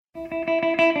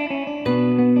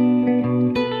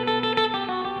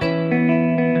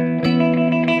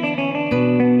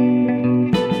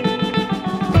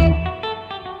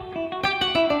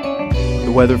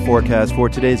The weather forecast for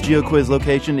today's Geo Quiz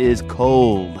location is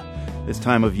cold. This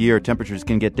time of year, temperatures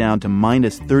can get down to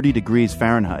minus 30 degrees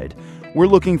Fahrenheit. We're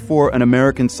looking for an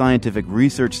American scientific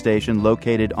research station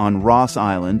located on Ross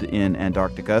Island in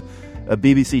Antarctica. A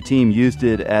BBC team used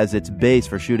it as its base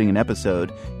for shooting an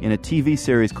episode in a TV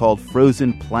series called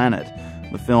Frozen Planet.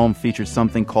 The film features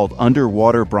something called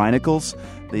underwater brinicles.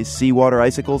 These seawater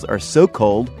icicles are so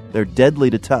cold, they're deadly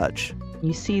to touch.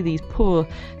 You see these poor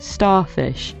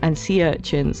starfish and sea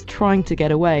urchins trying to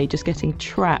get away, just getting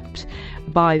trapped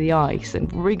by the ice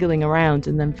and wriggling around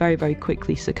and then very, very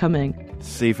quickly succumbing.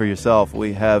 See for yourself.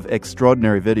 We have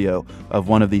extraordinary video of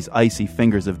one of these icy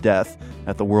fingers of death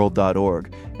at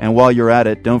theworld.org. And while you're at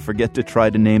it, don't forget to try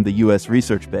to name the U.S.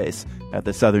 research base at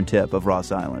the southern tip of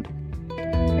Ross Island.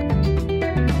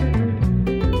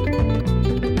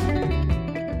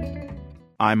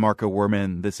 I'm Marco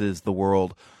Werman. This is The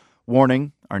World.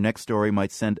 Warning, our next story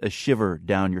might send a shiver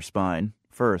down your spine.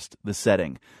 First, the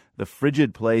setting. The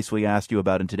frigid place we asked you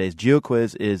about in today's Geo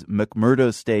Quiz is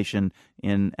McMurdo Station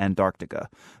in Antarctica.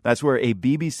 That's where a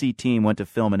BBC team went to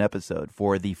film an episode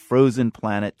for the Frozen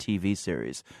Planet TV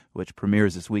series, which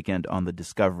premieres this weekend on the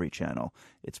Discovery Channel.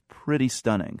 It's pretty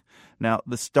stunning. Now,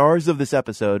 the stars of this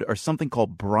episode are something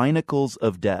called brinicles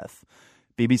of death.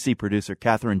 BBC producer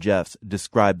Catherine Jeffs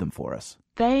described them for us.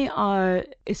 They are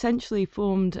essentially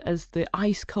formed as the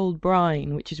ice-cold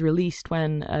brine, which is released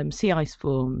when sea ice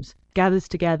forms, gathers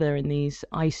together in these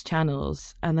ice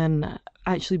channels, and then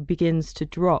actually begins to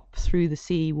drop through the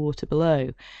sea water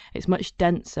below. It's much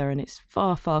denser and it's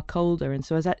far, far colder, and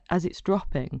so as it's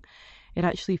dropping, it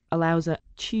actually allows a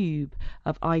tube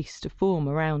of ice to form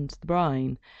around the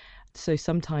brine. So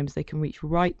sometimes they can reach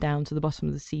right down to the bottom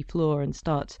of the sea floor and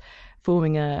start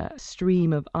forming a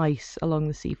stream of ice along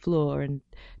the sea floor and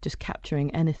just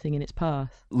capturing anything in its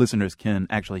path. Listeners can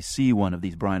actually see one of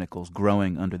these brinicles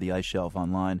growing under the ice shelf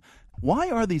online.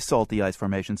 Why are these salty ice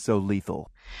formations so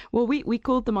lethal? Well, we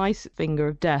called them ice finger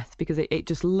of death because it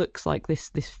just looks like this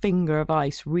finger of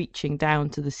ice reaching down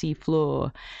to the sea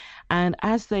floor. And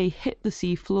as they hit the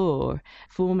sea floor,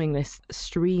 forming this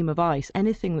stream of ice,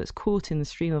 anything that's caught in the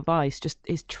stream of ice just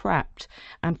is trapped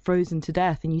and frozen to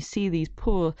death. And you see these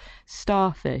poor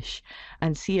starfish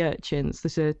and sea urchins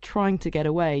that are trying to get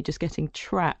away, just getting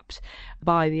trapped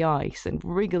by the ice and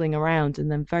wriggling around and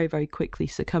then very, very quickly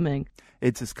succumbing.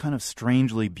 It's this kind of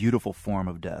strangely beautiful form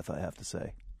of death, I have to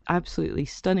say. Absolutely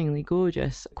stunningly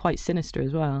gorgeous, quite sinister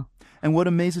as well. And what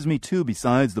amazes me too,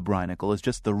 besides the brinicle, is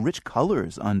just the rich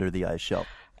colors under the ice shelf.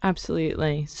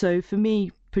 Absolutely. So for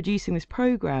me, producing this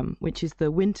program, which is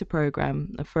the winter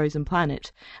program of Frozen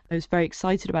Planet, I was very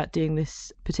excited about doing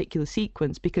this particular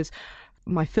sequence because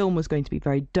my film was going to be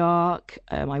very dark.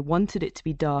 I wanted it to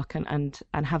be dark and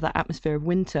have that atmosphere of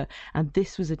winter. And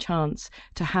this was a chance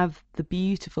to have the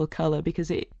beautiful color because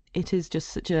it is just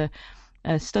such a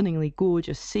stunningly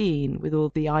gorgeous scene with all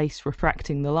the ice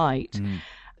refracting the light.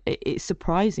 It's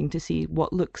surprising to see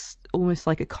what looks almost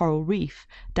like a coral reef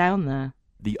down there.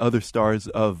 The other stars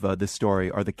of this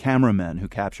story are the cameramen who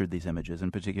captured these images,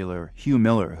 in particular Hugh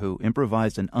Miller, who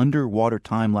improvised an underwater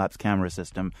time-lapse camera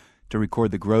system to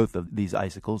record the growth of these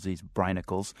icicles, these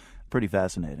brinicles. Pretty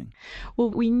fascinating. Well,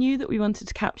 we knew that we wanted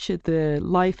to capture the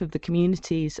life of the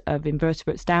communities of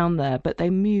invertebrates down there, but they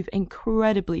move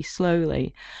incredibly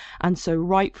slowly. And so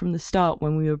right from the start,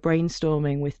 when we were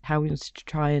brainstorming with how we wanted to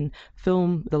try and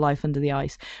film the life under the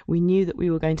ice, we knew that we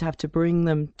were going to have to bring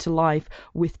them to life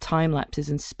with time lapses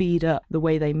and speed up the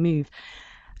way they move.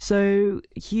 So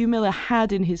Hugh Miller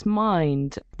had in his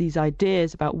mind these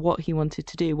ideas about what he wanted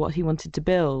to do, what he wanted to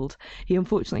build. He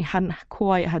unfortunately hadn't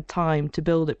quite had time to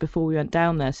build it before we went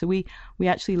down there. So we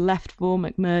actually left for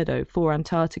McMurdo, for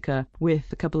Antarctica,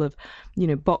 with a couple of,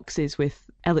 boxes with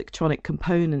electronic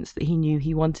components that he knew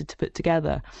he wanted to put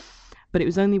together. But it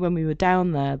was only when we were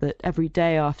down there that every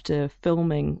day after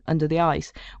filming under the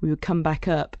ice, we would come back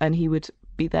up and he would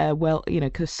be there,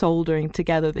 soldering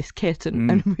together this kit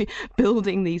and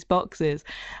building these boxes.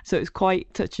 So it was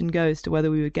quite touch and go as to whether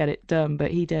we would get it done,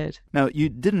 but he did. Now, you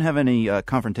didn't have any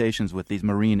confrontations with these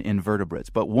marine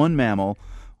invertebrates, but one mammal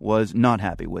was not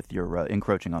happy with your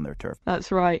encroaching on their turf.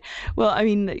 That's right. Well, I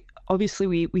mean, obviously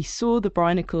we saw the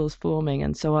brinicles forming,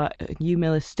 and so Hugh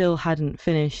Miller still hadn't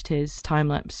finished his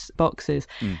time-lapse boxes.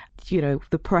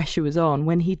 The pressure was on.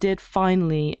 When he did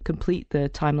finally complete the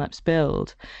time-lapse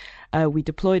build, we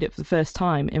deployed it for the first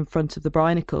time in front of the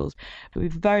brinicles. We were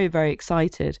very, very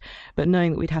excited, but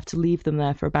knowing that we'd have to leave them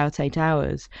there for about 8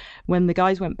 hours. When the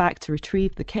guys went back to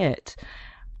retrieve the kit,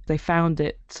 they found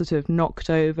it sort of knocked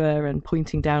over and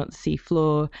pointing down at the sea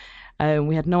floor.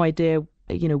 We had no idea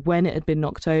when it had been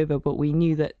knocked over, but we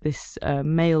knew that this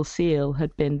male seal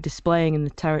had been displaying in the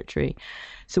territory.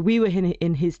 So we were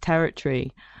in his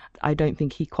territory. I don't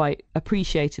think he quite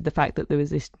appreciated the fact that there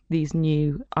was these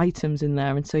new items in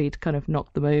there, and so he'd kind of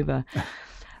knocked them over.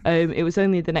 It was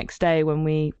only the next day when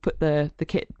we put the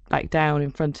kit back down in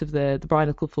front of the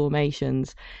barnacle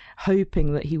formations,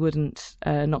 hoping that he wouldn't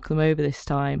knock them over this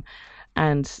time.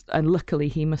 And luckily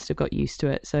he must have got used to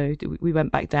it. So we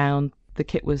went back down, the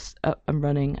kit was up and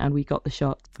running, and we got the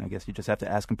shot. I guess you just have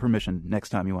to ask him permission next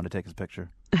time you want to take his picture.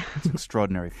 It's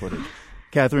extraordinary footage.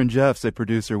 Catherine Jeffs, a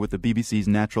producer with the BBC's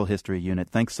Natural History Unit.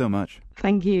 Thanks so much.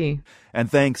 Thank you. And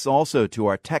thanks also to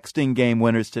our texting game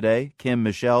winners today, Kim,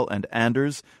 Michelle, and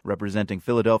Anders, representing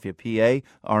Philadelphia, PA,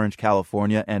 Orange,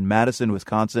 California, and Madison,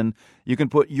 Wisconsin. You can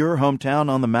put your hometown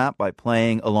on the map by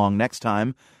playing along next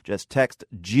time. Just text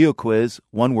Geo Quiz,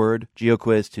 one word, Geo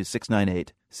Quiz, to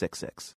 69866.